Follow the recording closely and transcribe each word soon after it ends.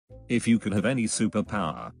If you could have any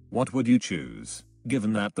superpower, what would you choose,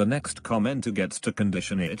 given that the next commenter gets to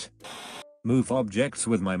condition it? Move objects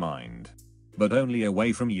with my mind. But only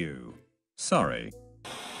away from you. Sorry.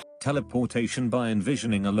 Teleportation by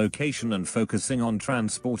envisioning a location and focusing on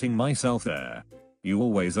transporting myself there. You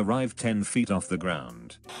always arrive 10 feet off the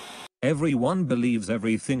ground. Everyone believes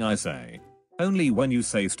everything I say. Only when you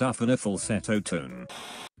say stuff in a falsetto tone.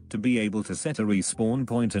 To be able to set a respawn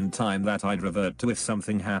point in time that I'd revert to if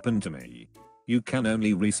something happened to me. You can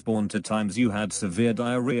only respawn to times you had severe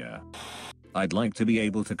diarrhea. I'd like to be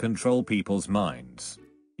able to control people's minds.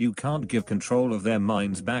 You can't give control of their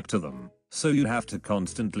minds back to them, so you have to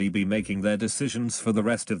constantly be making their decisions for the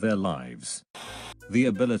rest of their lives. The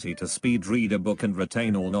ability to speed read a book and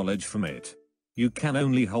retain all knowledge from it. You can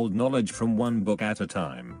only hold knowledge from one book at a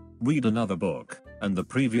time, read another book, and the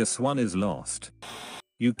previous one is lost.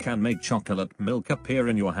 You can make chocolate milk appear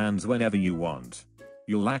in your hands whenever you want.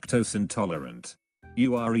 You're lactose intolerant.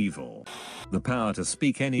 You are evil. The power to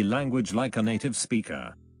speak any language like a native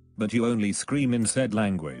speaker. But you only scream in said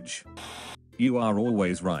language. You are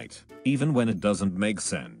always right, even when it doesn't make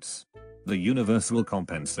sense. The universe will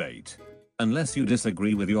compensate. Unless you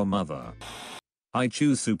disagree with your mother. I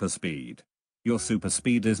choose super speed. Your super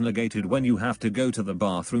speed is negated when you have to go to the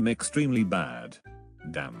bathroom extremely bad.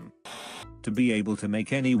 Damn. To be able to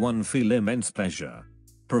make anyone feel immense pleasure.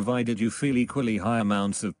 Provided you feel equally high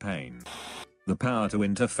amounts of pain. The power to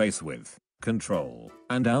interface with, control,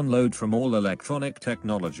 and download from all electronic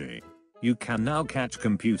technology. You can now catch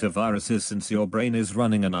computer viruses since your brain is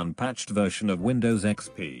running an unpatched version of Windows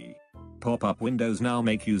XP. Pop-up windows now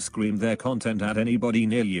make you scream their content at anybody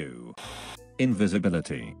near you.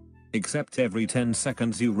 Invisibility. Except every 10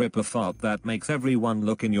 seconds you rip a fart that makes everyone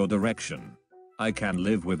look in your direction. I can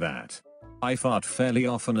live with that. I fart fairly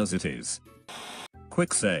often as it is.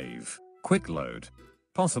 Quick save, quick load.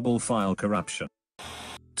 Possible file corruption.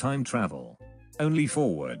 Time travel. Only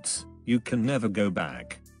forwards, you can never go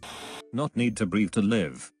back. Not need to breathe to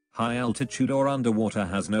live, high altitude or underwater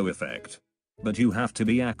has no effect. But you have to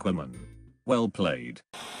be Aquaman. Well played.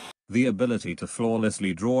 The ability to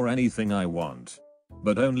flawlessly draw anything I want.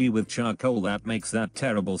 But only with charcoal that makes that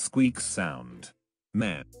terrible squeaks sound.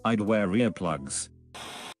 Meh, I'd wear earplugs.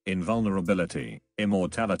 Invulnerability,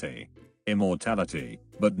 immortality. Immortality,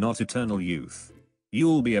 but not eternal youth.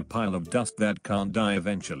 You'll be a pile of dust that can't die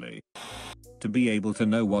eventually. To be able to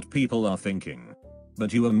know what people are thinking.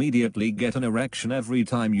 But you immediately get an erection every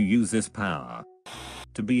time you use this power.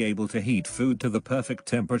 To be able to heat food to the perfect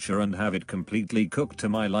temperature and have it completely cooked to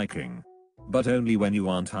my liking. But only when you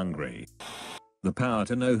aren't hungry. The power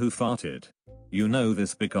to know who farted. You know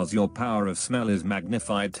this because your power of smell is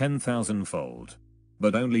magnified 10,000-fold.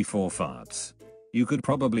 But only for farts. You could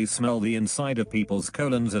probably smell the inside of people's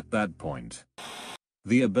colons at that point.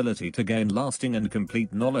 The ability to gain lasting and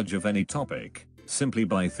complete knowledge of any topic, simply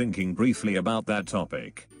by thinking briefly about that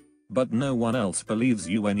topic. But no one else believes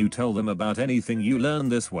you when you tell them about anything you learn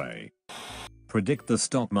this way. Predict the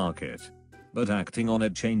stock market. But acting on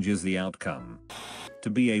it changes the outcome. To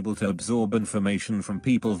be able to absorb information from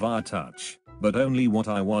people via touch, but only what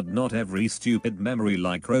I want, not every stupid memory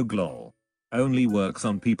like roguelol. Only works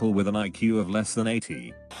on people with an IQ of less than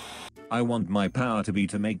 80. I want my power to be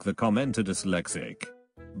to make the commenter dyslexic.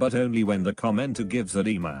 But only when the commenter gives a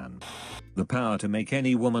D-man. The power to make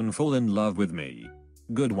any woman fall in love with me.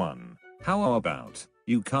 Good one. How about,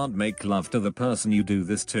 you can't make love to the person you do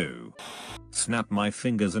this to. Snap my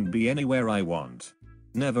fingers and be anywhere I want.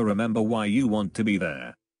 Never remember why you want to be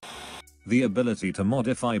there. The ability to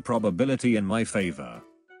modify probability in my favor.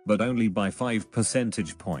 But only by 5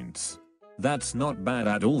 percentage points. That's not bad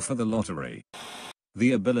at all for the lottery.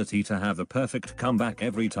 The ability to have the perfect comeback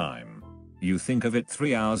every time. You think of it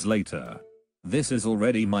 3 hours later. This is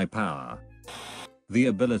already my power. The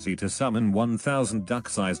ability to summon 1,000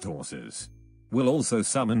 duck-sized horses. Will also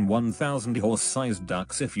summon 1,000 horse-sized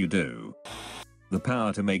ducks if you do. The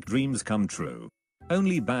power to make dreams come true.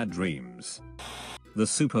 Only bad dreams. The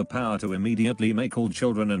superpower to immediately make all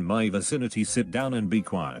children in my vicinity sit down and be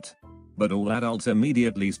quiet. But all adults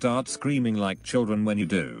immediately start screaming like children when you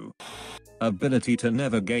do. Ability to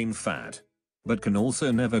never gain fat. But can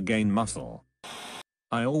also never gain muscle.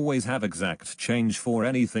 I always have exact change for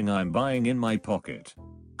anything I'm buying in my pocket.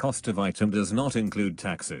 Cost of item does not include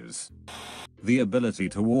taxes. The ability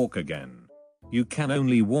to walk again. You can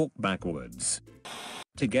only walk backwards.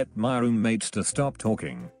 To get my roommates to stop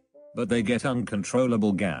talking. But they get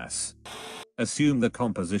uncontrollable gas. Assume the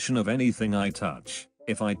composition of anything I touch.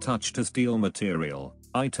 If I touch to steel material,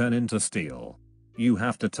 I turn into steel. You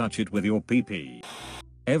have to touch it with your PP.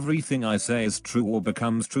 Everything I say is true or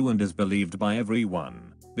becomes true and is believed by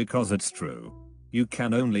everyone. Because it's true. You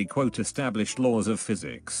can only quote established laws of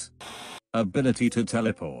physics. Ability to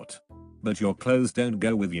teleport. But your clothes don't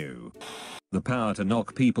go with you. The power to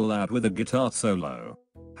knock people out with a guitar solo.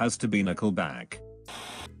 Has to be Nickelback.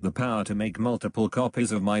 The power to make multiple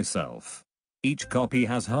copies of myself. Each copy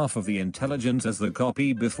has half of the intelligence as the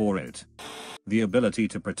copy before it. The ability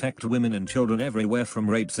to protect women and children everywhere from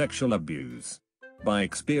rape, sexual abuse. By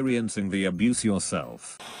experiencing the abuse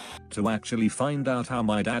yourself. To actually find out how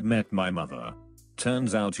my dad met my mother.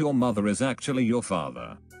 Turns out your mother is actually your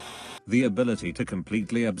father. The ability to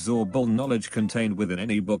completely absorb all knowledge contained within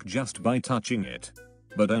any book just by touching it.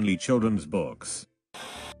 But only children's books.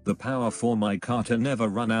 The power for my car to never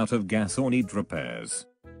run out of gas or need repairs.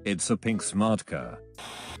 It's a pink smart car.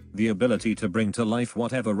 The ability to bring to life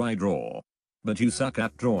whatever I draw. But you suck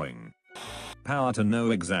at drawing. Power to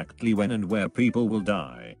know exactly when and where people will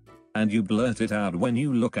die. And you blurt it out when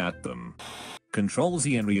you look at them. Control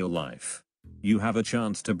Z in real life. You have a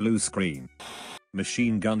chance to blue screen.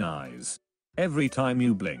 Machine gun eyes. Every time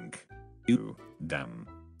you blink. You, damn.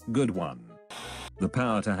 Good one. The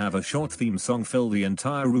power to have a short theme song fill the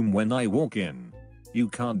entire room when I walk in. You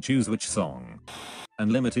can't choose which song.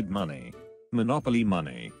 Unlimited money. Monopoly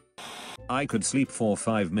money. I could sleep for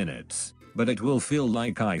 5 minutes, but it will feel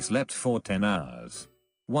like I slept for 10 hours.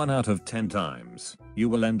 1 out of 10 times, you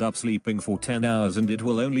will end up sleeping for 10 hours and it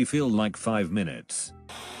will only feel like 5 minutes.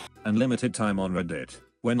 Unlimited time on Reddit.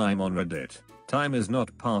 When I'm on Reddit, time is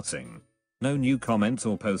not passing. No new comments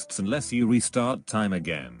or posts unless you restart time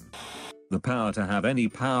again. The power to have any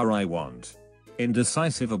power I want.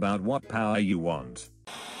 Indecisive about what power you want.